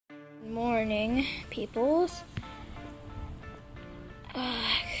Morning, peoples.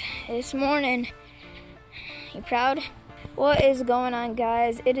 This morning, you proud? What is going on,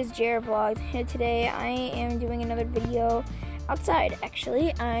 guys? It is Jared Vlogs, and today I am doing another video outside.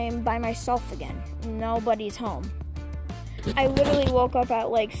 Actually, I'm by myself again. Nobody's home. I literally woke up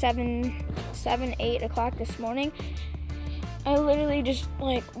at like 8 o'clock this morning. I literally just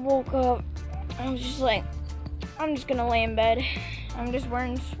woke up. I was just like, I'm just gonna lay in bed. I'm just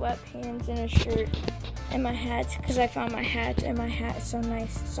wearing sweatpants and a shirt and my hat because I found my hat, and my hat is so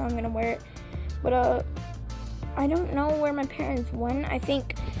nice, so I'm gonna wear it. But I don't know where my parents went. I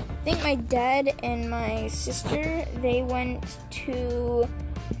think my dad and my sister, they went to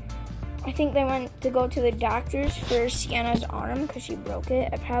go to the doctor's for Sienna's arm because she broke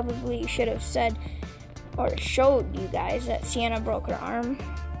it. I probably should have said or showed you guys that Sienna broke her arm.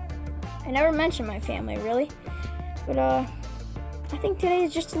 I never mentioned my family, really. But I think today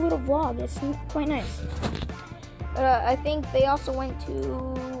is just a little vlog. It's quite nice. But I think they also went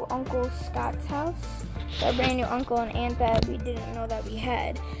to Uncle Scott's house. Our brand new uncle and aunt that we didn't know that we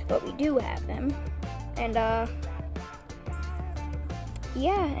had, but we do have them. And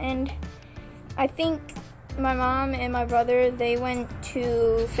yeah, and I think my mom and my brother, they went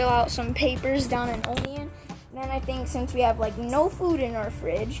to fill out some papers down in Olean. Then I think since we have no food in our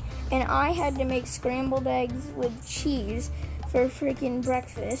fridge, and I had to make scrambled eggs with cheese for freaking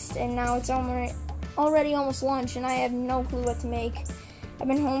breakfast, and now it's already almost lunch, and I have no clue what to make. I've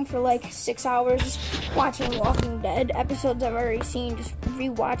been home for 6 hours watching Walking Dead episodes I've already seen, just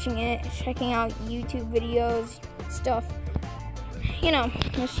rewatching it, checking out YouTube videos, stuff. You know,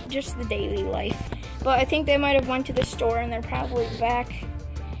 it's just the daily life. But I think they might have went to the store, and they're probably back.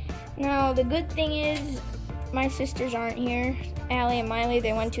 Now, the good thing is, my sisters aren't here. Allie and Miley,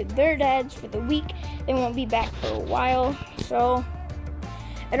 they went to their dad's for the week. They won't be back for a while. So,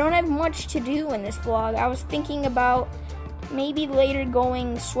 I don't have much to do in this vlog. I was thinking about maybe later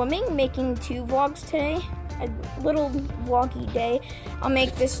going swimming, making 2 vlogs today. A little vloggy day. I'll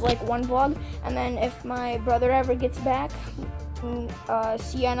make this one vlog. And then if my brother ever gets back,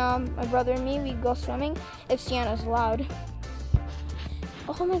 Sienna, my brother and me, we go swimming if Sienna's allowed.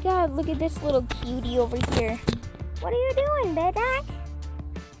 Oh my god, look at this little cutie over here. What are you doing, Bedok?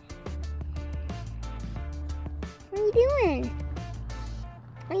 What are you doing?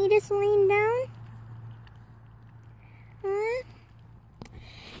 Are you just laying down? Huh?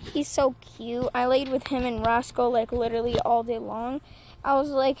 He's so cute. I laid with him and Roscoe literally all day long. I was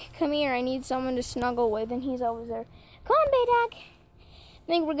like, come here, I need someone to snuggle with, and he's always there. Come on, Bedok. I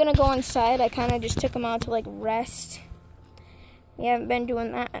think we're gonna go inside. I kind of just took him out to rest. We haven't been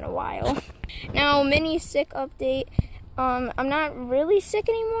doing that in a while. Now, mini sick update. I'm not really sick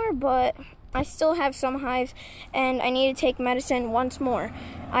anymore, but I still have some hives, and I need to take medicine once more.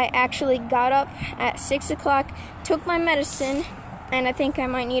 I actually got up at 6 o'clock, took my medicine, and I think I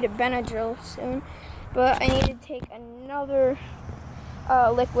might need a Benadryl soon. But I need to take another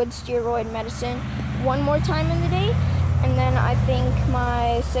liquid steroid medicine one more time in the day, and then I think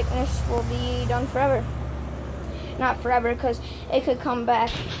my sickness will be done forever. Not forever, because it could come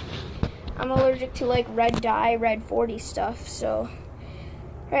back. I'm allergic to red dye, red 40 stuff, so.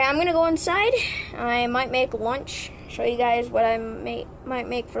 Alright, I'm gonna go inside. I might make lunch, show you guys what I might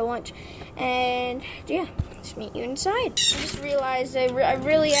make for lunch. And yeah, just meet you inside. I just realized I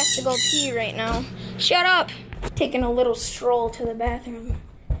really have to go pee right now. Shut up! Taking a little stroll to the bathroom.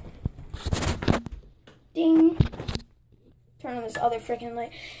 Ding. Turn on this other freaking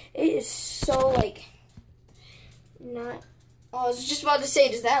light. It is so not. Oh, I was just about to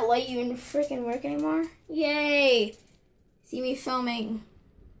say, does that light even freaking work anymore? Yay! See me filming.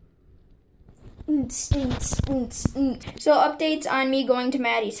 So updates on me going to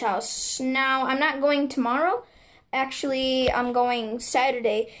Maddie's house. Now, I'm not going tomorrow. Actually, I'm going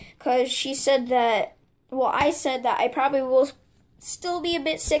Saturday because she said that, I said that I probably will still be a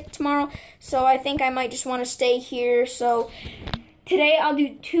bit sick tomorrow. So I think I might just want to stay here. So today I'll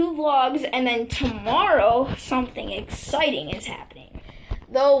do 2 vlogs, and then tomorrow something exciting is happening.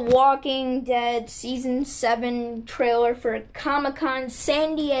 The Walking Dead Season 7 trailer for Comic-Con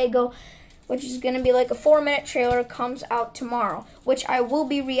San Diego, which is going to be a 4-minute trailer, comes out tomorrow, which I will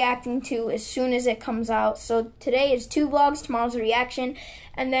be reacting to as soon as it comes out. So today is 2 vlogs, tomorrow's a reaction,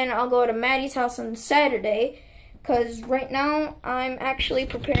 and then I'll go to Maddie's house on Saturday, because right now I'm actually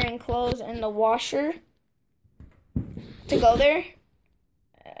preparing clothes in the washer to go there.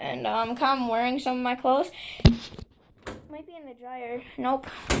 And I'm kind of wearing some of my clothes. Might be in the dryer. Nope.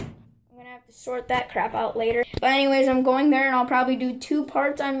 I'm going to have to sort that crap out later. But anyways, I'm going there, and I'll probably do 2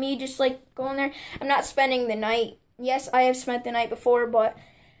 parts on me just going there. I'm not spending the night. Yes, I have spent the night before, but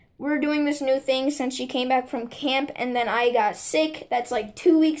we're doing this new thing since she came back from camp and then I got sick. That's like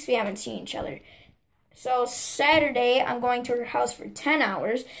 2 weeks we haven't seen each other. So Saturday, I'm going to her house for 10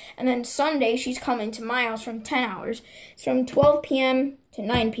 hours. And then Sunday, she's coming to my house from 10 hours. It's from 12 p.m. to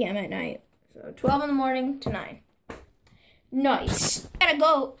 9 p.m. at night. So 12 in the morning to 9. Nice. Gotta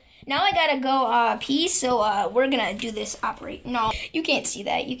go. Now I gotta go pee, so we're gonna do this operate. No, you can't see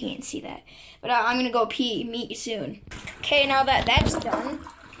that. You can't see that. But I'm gonna go pee. Meet you soon. Okay, now that that's done,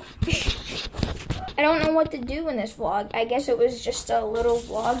 I don't know what to do in this vlog. I guess it was just a little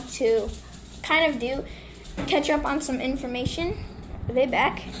vlog to kind of catch up on some information. Are they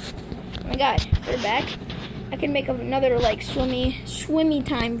back? Oh my god, they're back. I can make another like swimmy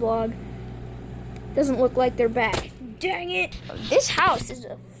time vlog. Doesn't look like they're back. Dang it. This house is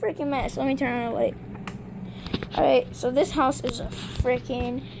a freaking mess. Let me turn on the light. Alright, so this house is a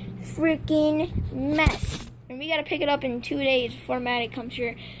freaking mess. And we gotta pick it up in 2 days before Maddie comes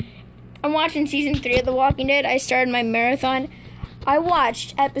here. I'm watching season 3 of The Walking Dead. I started my marathon. I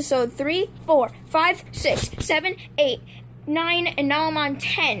watched episode 3, 4, 5, 6, 7, 8, 9, and now I'm on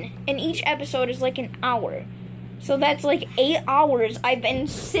 10. And each episode is like an hour. So that's like 8 hours I've been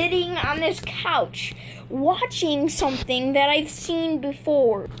sitting on this couch watching something that I've seen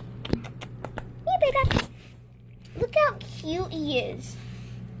before. Hey, baby. Look how cute he is.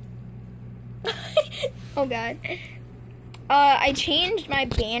 Oh, God. I changed my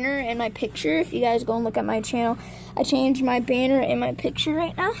banner and my picture. If you guys go and look at my channel, I changed my banner and my picture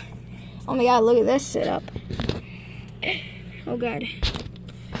right now. Oh, my God. Look at this setup. Oh, God.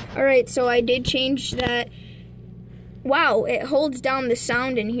 All right, so I did change that. Wow, it holds down the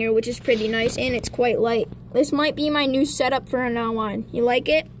sound in here, which is pretty nice, and it's quite light. This might be my new setup from now on. You like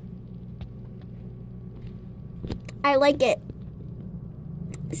it? I like it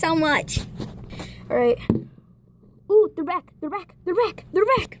so much. All right. Ooh, they're back. They're back. They're back. They're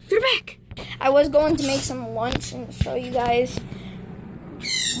back. They're back. I was going to make some lunch and show you guys,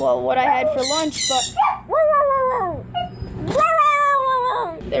 well, what I had for lunch, but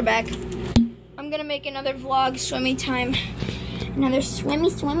they're back. I'm gonna make another vlog, swimmy time. Another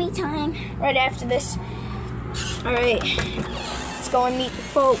swimmy time right after this. All right, let's go and meet the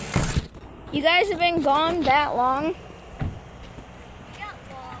folks. You guys have been gone that long? We got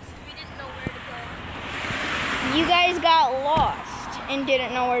lost. We didn't know where to go. You guys got lost and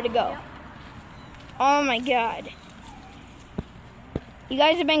didn't know where to go. Yep. Oh my God. You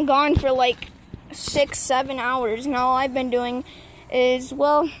guys have been gone for like 6, 7 hours. And all I've been doing is,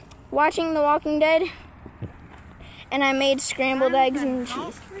 well, watching The Walking Dead, and I made scrambled eggs and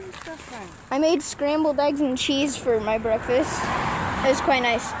cheese. I made scrambled eggs and cheese for my breakfast. It was quite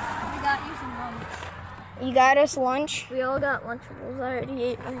nice. We got you some lunch. You got us lunch? We all got Lunchables. I already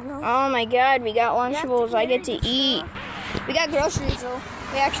ate. I know. Oh my God, we got Lunchables. I get to eat. We got groceries though.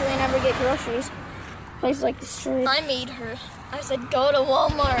 We actually never get groceries. Place like destroyed. I made her. I said, go to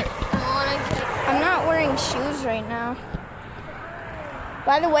Walmart. I'm not wearing shoes right now.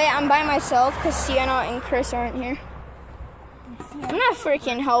 By the way, I'm by myself because Sienna and Chris aren't here. I'm not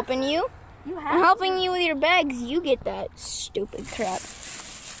freaking helping you. I'm helping you with your bags. You get that stupid crap.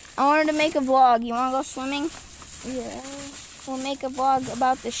 I wanted to make a vlog. You want to go swimming? Yeah. We'll make a vlog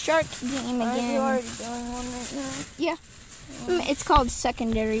about the shark game again. You're already doing one right now. Yeah. It's called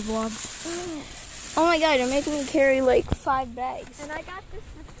secondary vlogs. Oh my God, you're making me carry like 5 bags. And I got this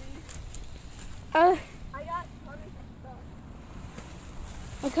for free. Uh, I got tons of stuff.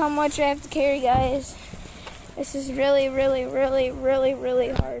 Look how much I have to carry, guys. This is really, really, really, really, really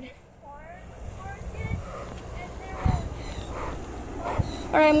hard.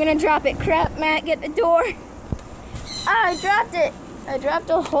 Alright, I'm gonna drop it. Crap, Matt, get the door. Ah, I dropped it. I dropped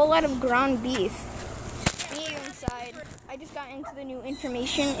a whole lot of ground beef. See you inside. I just got into the new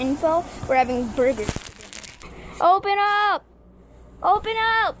information info. We're having burgers for dinner. Open up! Open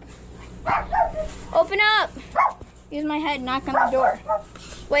up! Open up! Use my head, knock on the door.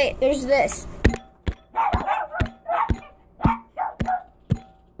 Wait, there's this. Is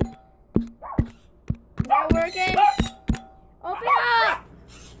that working? Open up!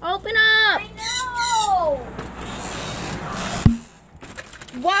 Open up! I know!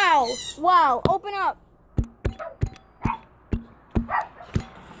 Wow! Wow! Open up!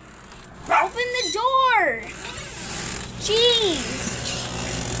 Open the door! Jeez!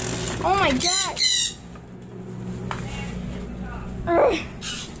 Oh my gosh!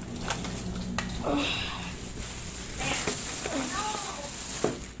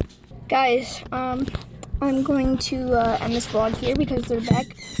 Guys, I'm going to end this vlog here because they're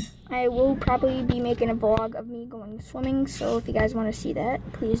back. I will probably be making a vlog of me going swimming, so if you guys want to see that,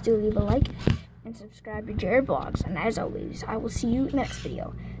 please do leave a like and subscribe to Jared Vlogs. And as always, I will see you next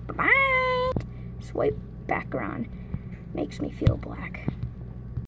video. Bye. Bye. Swipe back around. Makes me feel black.